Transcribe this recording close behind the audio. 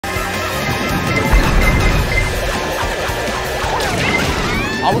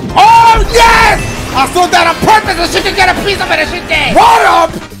Oh, yes! I saw that on purpose so she could get a piece of it and she did. What up?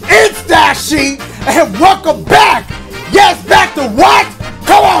 It's Dashie, and welcome back. Yes, back to what?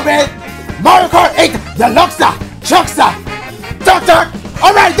 Come on, man. Mario Kart 8 Deluxe, Chucksa, Tuck.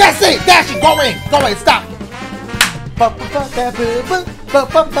 All right, that's it. Dashie, go in, stop. My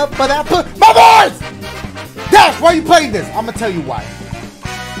boys! Dash, why are you playing this? I'm gonna tell you why.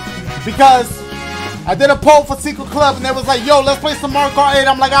 Because I did a poll for Secret Club and they was like, yo, let's play some Mario Kart 8.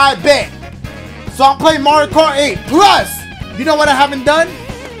 I'm like, I bet. So I'm playing Mario Kart 8. Plus, you know what I haven't done?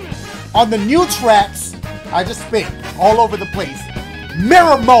 On the new tracks, I just spit all over the place.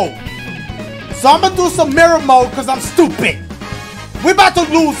 Mirror mode. So I'm gonna do some mirror mode because I'm stupid. We're about to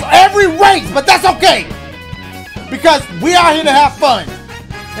lose every race, but that's okay. Because we are here to have fun.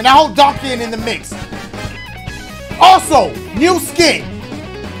 And I hold Donkey in the mix. Also, new skin.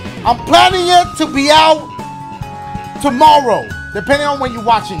 I'm planning it to be out tomorrow, depending on when you're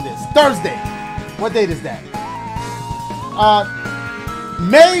watching this. Thursday. What date is that?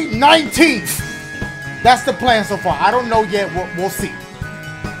 May 19th. That's the plan so far. I don't know yet. We'll see.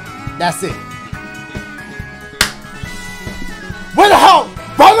 That's it. What the hell?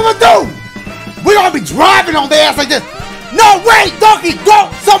 What am I doing? We're gonna be driving on their ass like this. No, wait, Donkey, go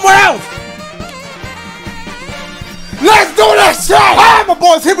somewhere else. Let's do that shit! Alright, my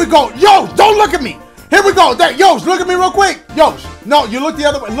boys, here we go. Yo, don't look at me. Here we go. Yosh, look at me real quick. Yosh, no, you look the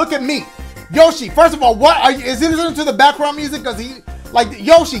other way. Look at me. Yoshi, first of all, what are you? Is he listening to the background music? Because he, like,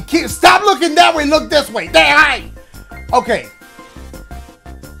 Yoshi, stop looking that way. Look this way. Hey, okay.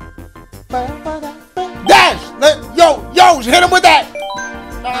 Dash, Yosh, hit him with that.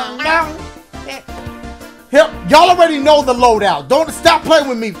 Y'all already know the loadout. Don't stop playing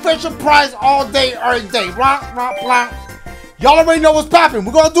with me. Fisher Price all day, every day. Y'all already know what's popping.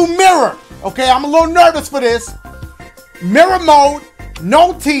 We're gonna do mirror. Okay, I'm a little nervous for this. Mirror mode,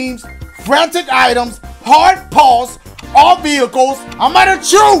 no teams, frantic items, hard pause, all vehicles. I'm gonna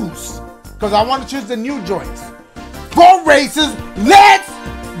choose because I want to choose the new joints. 4 races. Let's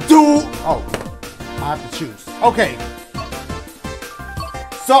do. Oh, I have to choose. Okay.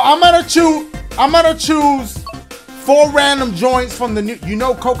 So I'm gonna choose 4 random joints from the new. You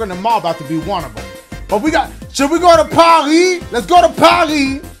know, Coconut Mall about to be one of them. But we got. Should we go to Paris? Let's go to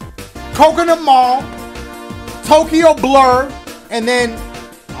Paris, Coconut Mall, Tokyo Blur, and then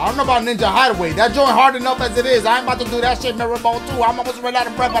I don't know about Ninja Hideaway. That joint hard enough as it is. I ain't about to do that shit mirror mode too. I'm almost running out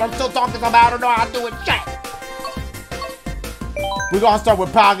of breath, but I'm still talking about I don't know how to do it. Shit. We're gonna start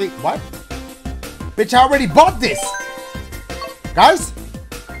with Paris. What? Bitch, I already bought this, guys.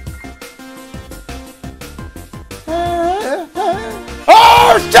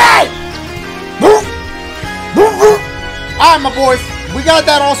 Oh shit! Alright, my boys, we got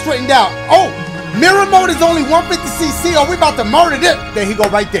that all straightened out. Oh, mirror mode is only 150cc. Oh, we about to murder this. There he go,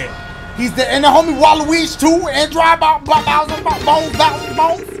 right there. He's the and the homie Waluigi too, and drive out bones.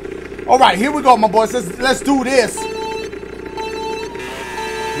 All right, here we go, my boys. Let's do this.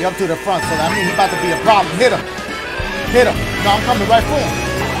 He up to the front, so that means he's about to be a problem. Hit him. No, I'm coming right for him.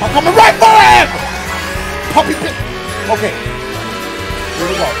 Puppy pit. Okay. Here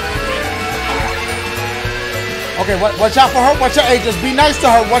we go. Okay, watch out for her. Watch out. Hey, just be nice to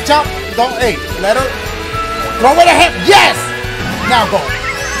her. Watch out. Don't, hey, let her. Throw it ahead. Yes! Now go.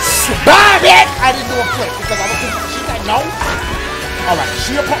 Bob it! I didn't do a flip because I was too. She said no. All right,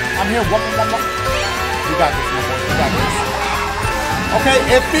 I'm here. One. You got this, my boy. You got this. Okay,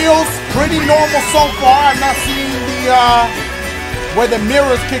 it feels pretty normal so far. I'm not seeing the, where the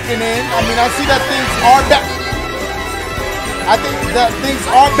mirror's kicking in. I mean, I see that things are back. I think that things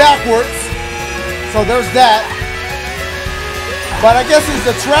are backwards. So there's that. But I guess since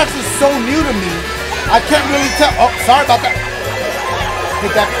the tracks is so new to me, I can't really tell. Oh, sorry about that.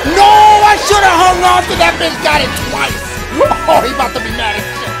 Hit that. No, I should have hung on to that bitch. Got it twice. Oh, he about to be mad as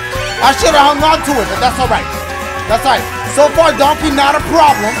shit. I should have hung on to it, but that's all right. That's all right. So far, Donkey not a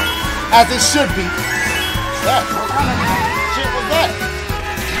problem, as it should be. What kind of shit was that?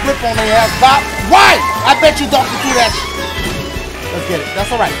 Flip on their ass, Bob. Why? I bet you Donkey threw that shit. Let's get it. That's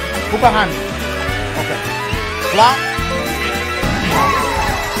all right. Who behind me? Okay. Block.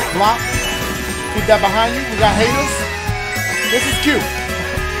 Keep that behind you. We got haters. This is cute.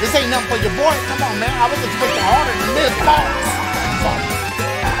 This ain't nothing for your boy. Come on, man. I was expecting harder than this. Balls. Sorry.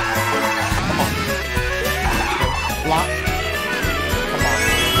 Come on. Block.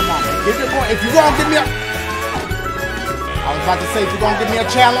 Come on, man. Give your boy. If you gonna give me a. I was about to say, if you're gonna give me a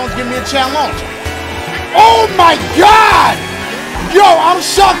challenge, give me a challenge. Oh my God! Yo, I'm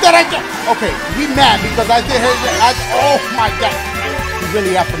shocked that I get. Okay, we mad because I did his. Oh my God. He's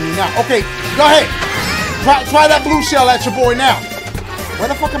really after me now. Okay, go ahead. Try that blue shell at your boy now. Where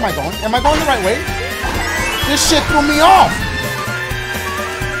the fuck am I going? Am I going the right way? This shit threw me off.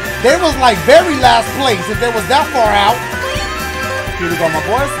 They was like very last place if they was that far out. Here we go, my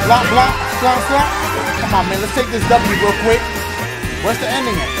boys. Block, block, slump, slump. Come on, man. Let's take this W real quick. Where's the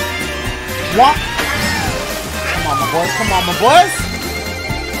ending at? What? Come on, my boys. Come on, my boys.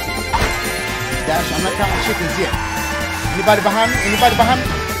 Dash, I'm not counting chickens yet. Anybody behind me? Anybody behind me?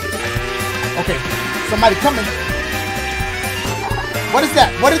 Okay. Somebody coming. What is that?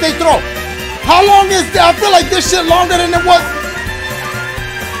 What did they throw? How long is that? I feel like this shit longer than it was.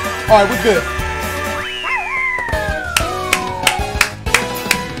 Alright, we're good.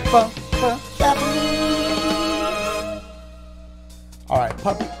 Alright,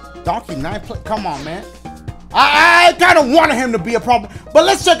 puppy. Donkey 9 play. Come on, man. I kind of wanted him to be a problem. But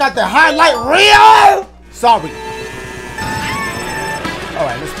let's check out the highlight reel. Sorry.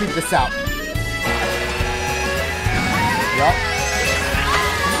 Alright, let's keep this out. Yup.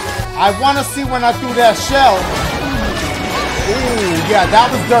 I want to see when I threw that shell. Ooh, yeah,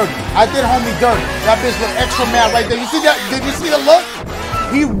 that was dirty. I did homie dirty. That bitch looked extra mad right there. You see that? Did you see the look?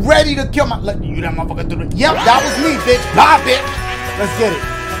 He ready to kill my... You that motherfucker threw it. Yep, that was me, bitch. Bye, bitch. Let's get it.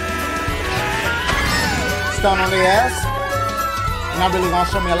 Stun on the ass. Not really gonna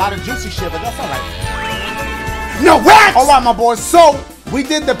show me a lot of juicy shit, but that's alright. No, what? Alright, my boys. So, we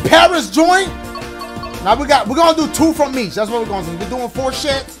did the Paris joint. Now we're gonna do 2 from each. That's what we're gonna do. We're doing 4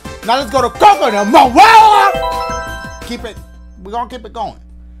 shits. Now let's go to Coconut Moa. Keep it. We're gonna keep it going.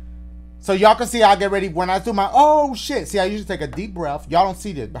 So y'all can see I'll get ready when I do my oh shit. See, I usually take a deep breath. Y'all don't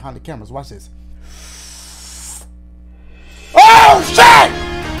see this behind the cameras. Watch this. Oh shit!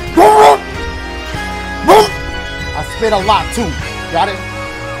 I spit a lot too. Got it?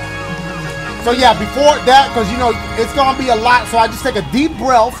 So yeah, before that, because you know it's gonna be a lot, so I just take a deep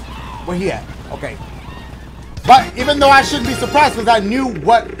breath. Where he at? Okay. But even though I shouldn't be surprised because I knew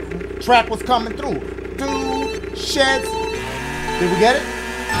what track was coming through. 2 sheds. Did we get it?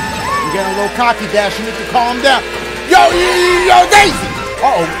 You're getting a little cocky, Dash. You need to calm down. Yo, Daisy!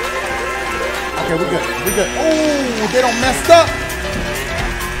 Uh-oh. Okay, we're good. We're good. Oh, they don't messed up.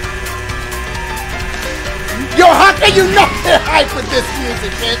 Yo, how can you not get hype with this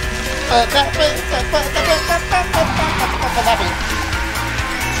music, bitch?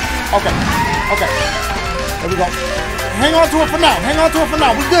 Okay. Okay. There we go. Hang on to it for now. Hang on to it for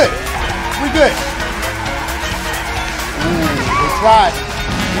now. We good. We good. Ooh, they tried.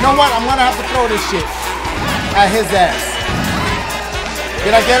 You know what? I'm gonna have to throw this shit at his ass.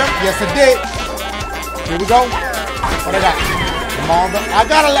 Did I get him? Yes, I did. Here we go. What I got?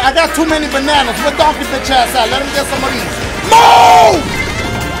 I got too many bananas. What donkey bitch ass at? Let him get some of these. Move!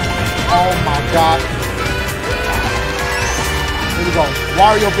 Oh my god. Here we go.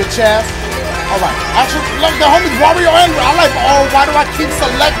 Wario bitch ass. Alright. Actually, look, the homies Wario and I like, oh, why do I keep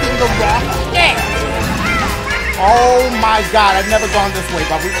selecting the wrong shit? Oh my god, I've never gone this way,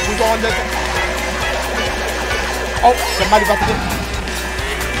 but we going this way. Oh, somebody about to get...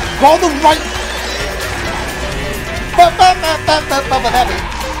 Go the right...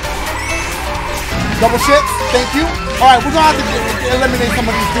 Double shit, thank you. Alright, we're gonna have to eliminate some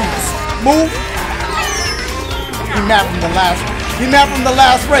of these dudes. Move. He mad from the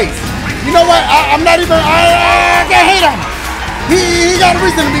last race. You know what? I'm not even... I can't hate on him. He got a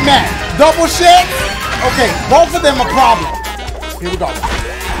reason to be mad. Double shit. Okay, both of them a problem. Here we go.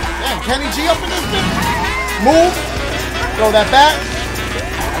 Damn, Kenny G up in this bitch. Move. Throw that back.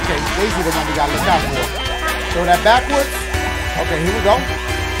 Okay, Daisy the one we gotta look out for. Throw that backwards. Okay, here we go.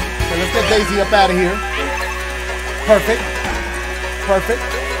 Okay, let's get Daisy up out of here. Perfect. Perfect.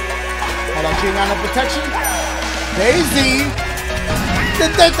 Hold on, she ain't got no protection. Daisy. Daisy.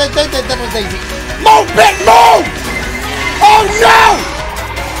 Move, bitch, move! Oh no!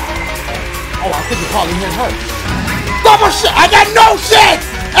 Oh, I think you're probably hitting her. Double shit! I got no shit!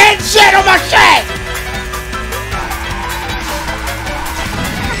 And shit on my shit!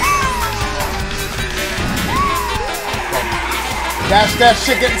 Dash, that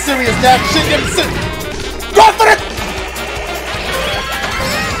shit getting serious. That shit getting serious. Go for it!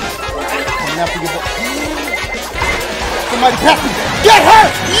 I'm gonna have to give up. Somebody pass me. Get her!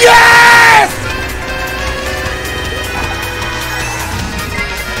 Yes!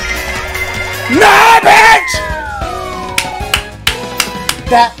 No, bitch!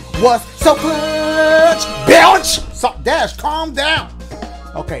 That was so clutch, bitch! So, Dash, calm down.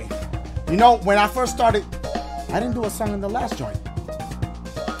 Okay, you know, when I first started, I didn't do a song in the last joint.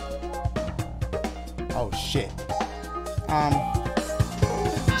 Oh, shit.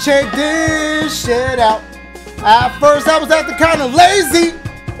 Check this shit out. At first, I was acting kind of lazy.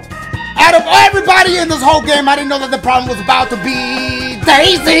 Out of everybody Nobody in this whole game, I didn't know that the problem was about to be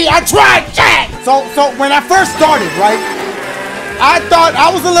Daisy. I tried, Jack. So when I first started, right, I thought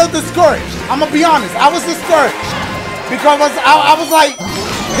I was a little discouraged. I'm gonna be honest, I was discouraged because I was like,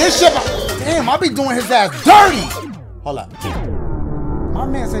 this shit, damn, I be doing his ass dirty. Hold up, my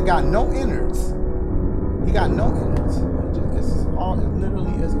man said got no innards. He got no innards. It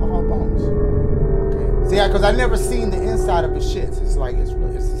literally is all bones. Okay, see, because I never seen the inside of his shits. It's like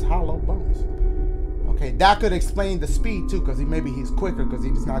it's hollow bones. Okay, that could explain the speed too, because maybe he's quicker because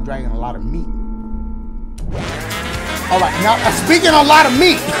he's not dragging a lot of meat. All right, now speaking of a lot of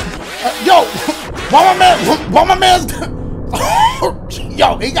meat, yo, why my man's,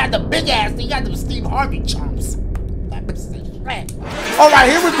 yo, he got the big ass, he got the Steve Harvey chomps. That bitch is shred. All right,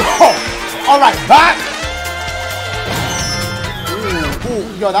 here we go. All right, back. Ooh,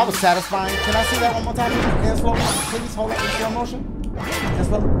 yo, that was satisfying. Can I see that one more time? In slow motion, please hold up in slow motion. In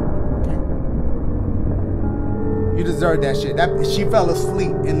slow. Okay. You deserve that shit. She fell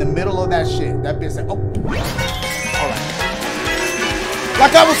asleep in the middle of that shit. That bitch said, oh. Alright.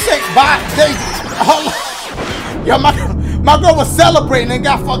 Like I was saying, bye, Daisy. Yo, my girl was celebrating and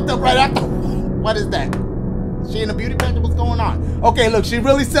got fucked up right after. What is that? She in a beauty pageant? What's going on? Okay, look, she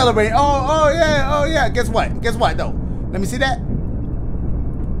really celebrating. Oh yeah. Guess what? Guess what though? Let me see that.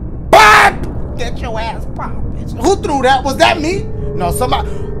 Bop! Get your ass popped, bitch. Who threw that? Was that me? No, somebody.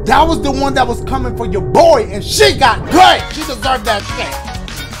 That was the one that was coming for your boy, and she got good. She deserved that shit.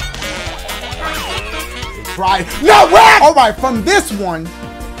 Right. No way! Alright, from this one.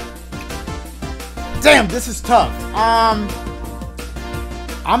 Damn, this is tough. I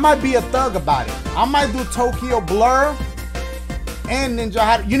might be a thug about it. I might do Tokyo Blur and Ninja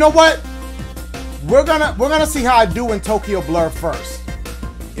Hideaway. You know what? We're gonna see how I do in Tokyo Blur first.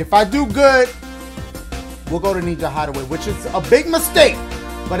 If I do good, we'll go to Ninja Hideaway, which is a big mistake,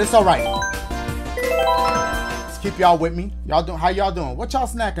 but it's alright. Let's keep y'all with me. Y'all doing? How y'all doing? What y'all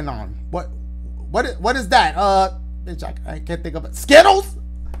snacking on? What is that? Bitch, I can't think of it. Skittles?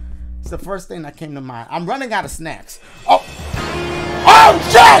 It's the first thing that came to mind. I'm running out of snacks. Oh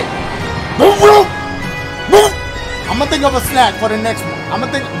shit! I'm gonna think of a snack for the next one. I'm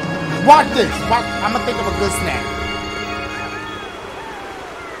gonna think. Watch this. I'm gonna think of a good snack.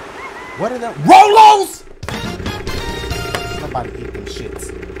 What are that? Rolos? Nobody eat them shits.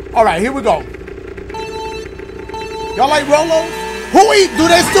 All right, here we go. Y'all like Rolos? Who eat? Do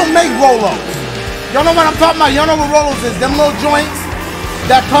they still make Rolos? Y'all know what I'm talking about? Y'all know what Rolos is? Them little joints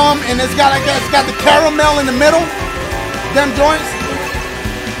that come and it's got the caramel in the middle. Them joints.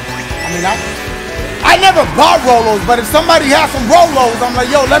 I mean, I never bought Rolos, but if somebody has some Rolos, I'm like,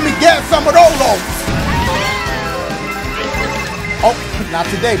 yo, let me get some of those. Oh, not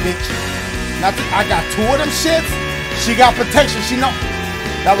today, bitch. I got two of them shits. She got protection. She know.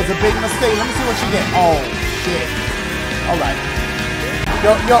 That was a big mistake. Let me see what she get. Oh, shit. All right.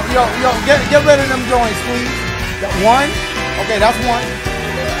 Yo, get rid of them joints, please. That one. Okay, that's one.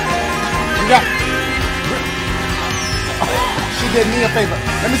 You got. Oh, she did me a favor.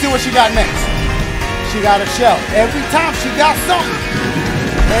 Let me see what she got next. She got a shell. Every time she got something.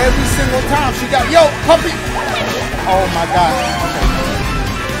 Every single time she got. Yo, puppy. Oh my God. Okay.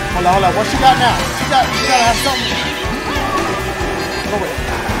 Hold on. What she got now? She gotta have something. Go away.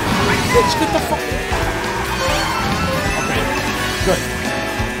 Bitch, get the fuck. Okay. Good.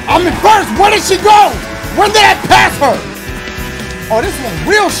 I'm in first. Where did she go? When did I pass her? Oh, this one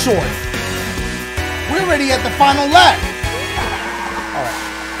real short. We're already at the final lap. All right.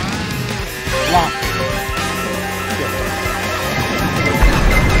 Block.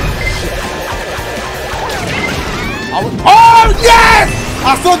 Oh yes!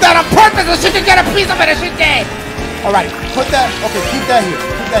 I saw that on purpose so she could get a piece of it and she did. All right, put that. Okay, keep that here.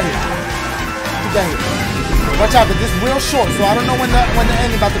 Keep that here. Keep that here. Watch out, but this real short, so I don't know when the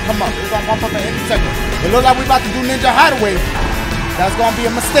end is about to come up. It's gonna pop up at any second. It looks like we're about to do Ninja Hideaway. That's gonna be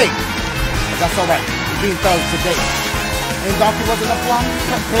a mistake. But that's all right. We're being thugs today. And Donkey wasn't a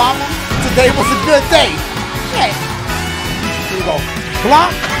problem. Today was a good day. Shit. Here we go.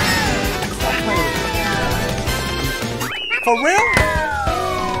 Block. Stop playing with me. For real?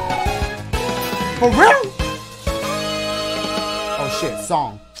 For real? Oh shit,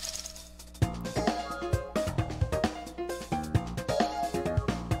 song.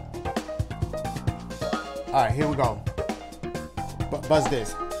 Alright, here we go. Buzz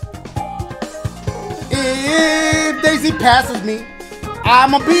this. If Daisy passes me,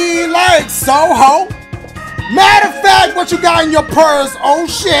 I'ma be like Soho. Matter of fact, what you got in your purse, oh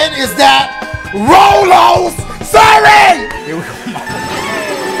shit, is that Rolos? Sorry! Here we go.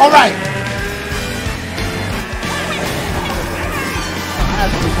 Alright. I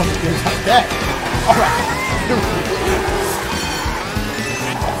have to do something like that.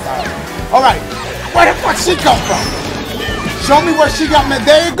 Alright. Where the fuck she come from? Show me where she got me.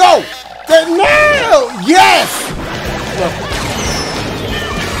 There you go. The nail. Yes. Look.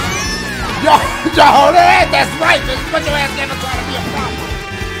 Yo, that's right. Just put your ass never trying to be a problem.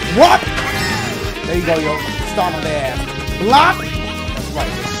 What? There you go, yo. Start on their ass. Block. That's right.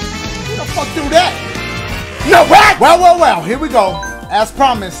 Who the fuck do that? No, what? Well. Here we go. As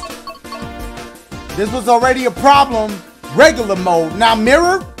promised. This was already a problem. Regular mode. Now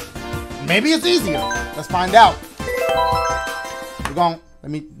mirror. Maybe it's easier. Let's find out. We're going.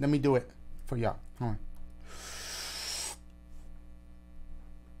 Let me do it for y'all. Hold on.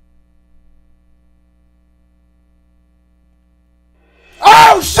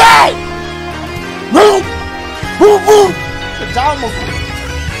 Oh shit! Woo! I almost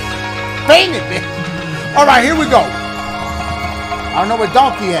fainted, man. All right, here we go. I don't know where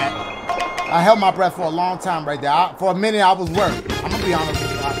Donkey at. I held my breath for a long time right there. For a minute, I was worried. I'm gonna be honest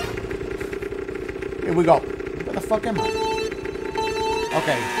with you. Here we go. Where the fuck am I?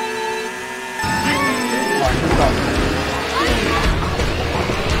 Okay. All right, here we go.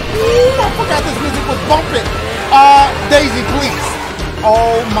 Ooh, I forgot this music was bumping. Daisy, please.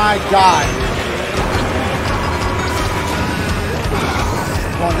 Oh my God.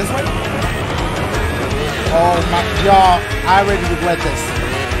 Going this way? Oh my, y'all, I already regret this.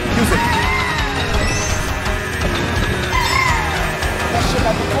 Use it. That shit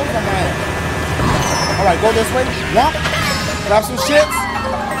about to close on my head. Alright, go this way. Jump. Grab some shits.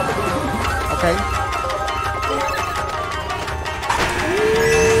 Okay.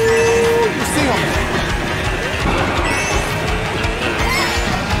 Ooh, you see him.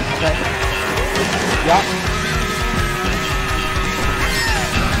 Okay. Yup.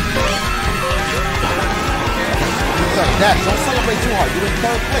 Dash, don't celebrate too hard. You're in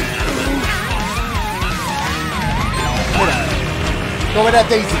third place. Hold on. Go with that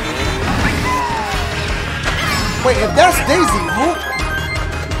Daisy. Wait, if that's Daisy, who?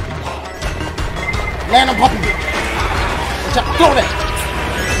 Land on puppy. Throw that.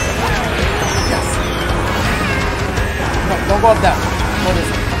 Yes. No, don't go up that. Go this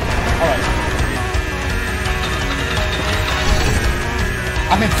way. Alright.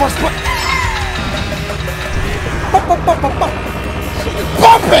 I'm in first place.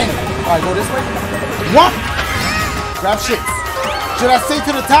 Bumping! Alright, go this way. One. Grab shit. Should I stay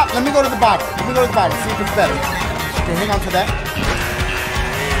to the top? Let me go to the bottom. Let me go to the bottom. See if it's better. Okay, hang on to that.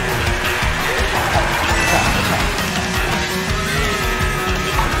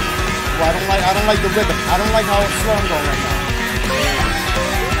 Well, I don't like the rhythm. I don't like how slow I'm going right now.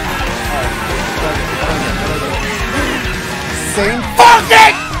 Alright. Same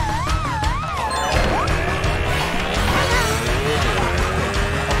fucking!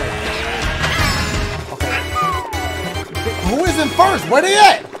 Who is in first? Where they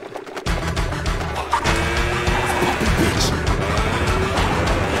at? Bitch.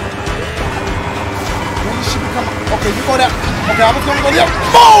 When did she become? Okay, you go down. Okay, I was gonna go there.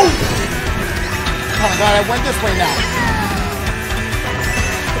 Move! Oh my God, I went this way now.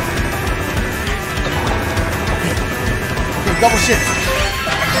 Okay, double shift.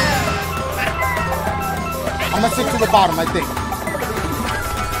 I'm gonna stick to the bottom, I think.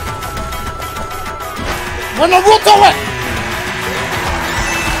 When the root to it!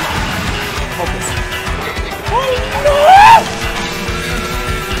 Focus. Oh no!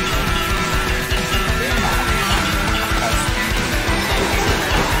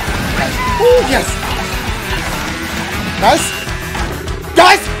 Nice. Ooh, yes! Guys!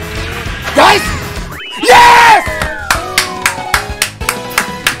 Guys! Guys! Yes!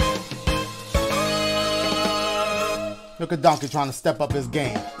 Look at Donkey trying to step up his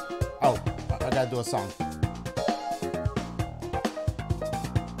game. Oh, I gotta do a song.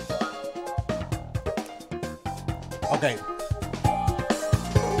 Okay.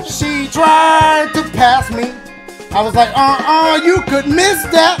 She tried to pass me. I was like, you could miss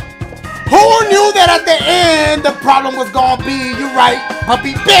that. Who knew that at the end the problem was gonna be you right,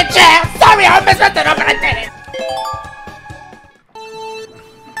 puppy bitch ass? Sorry, I missed it, but I did it.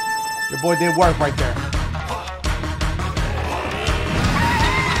 Your boy did work right there.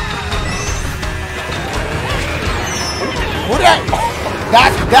 Who that?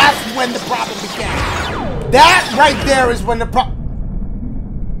 That's when the problem began. That right there is when the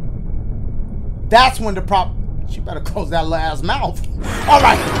That's when the She better close that last mouth. All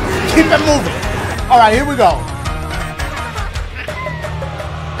right, keep it moving. All right, here we go.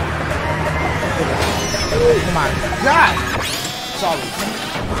 Oh my God. Sorry.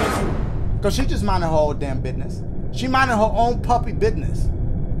 Because she just minded her own damn business. She minded her own puppy business.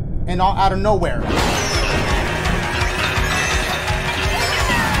 and all out of nowhere.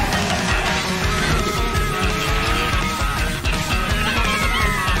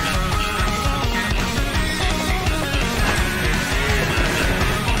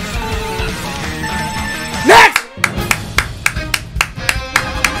 Next!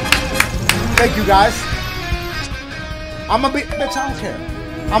 Thank you guys. I'm gonna be, bitch, I don't care.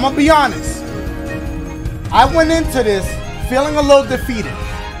 I'm gonna be honest. I went into this feeling a little defeated.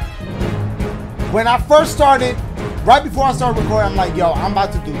 When I first started, right before I started recording, I'm like, yo, I'm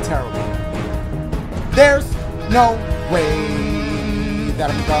about to do terrible. There's no way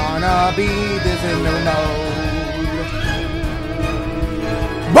that I'm gonna be this in the mode.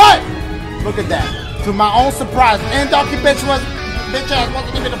 But look at that. To my own surprise, and Donkey bitch ass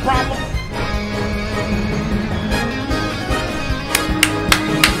wasn't even a problem.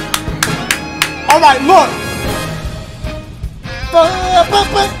 All right, look.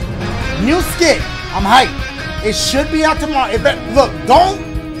 New skit. I'm hyped. It should be out tomorrow. Look,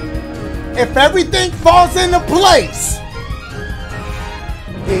 if everything falls into place,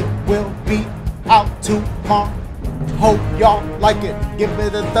 it will be out tomorrow. Hope y'all like it. Give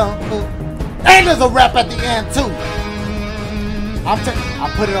it a thumb up. And there's a rap at the end too.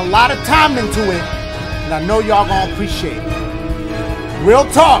 I put in a lot of time into it, and I know y'all gonna appreciate it. Real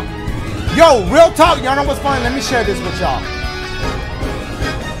talk. Yo, real talk. Y'all know what's funny? Let me share this with y'all.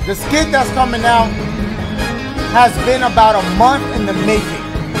 The skit that's coming out has been about a month in the making.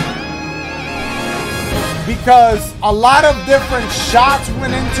 Because a lot of different shots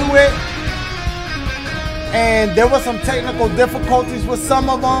went into it, and there were some technical difficulties with some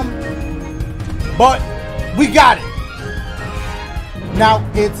of them. But we got it. Now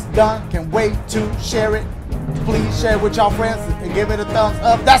it's done. Can't wait to share it. Please share it with y'all friends and give it a thumbs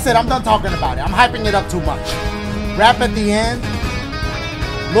up. That's it. I'm done talking about it. I'm hyping it up too much. Rap at the end.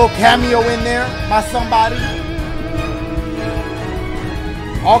 Little cameo in there by somebody.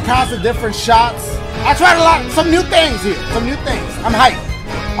 All kinds of different shots. I tried some new things here. Some new things. I'm hyped.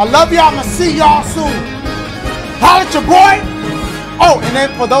 I love y'all. I'm going to see y'all soon. Holla at your boy. Oh, and then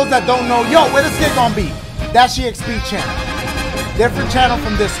for those that don't know, yo, where this kid gonna be? DashieXP channel. Different channel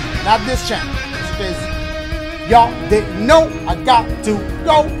from this one. Not this channel. Because y'all didn't know, I got to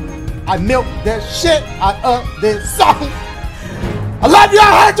go. I milked the shit out of this song. I love y'all,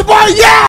 Holla at your boy, yeah!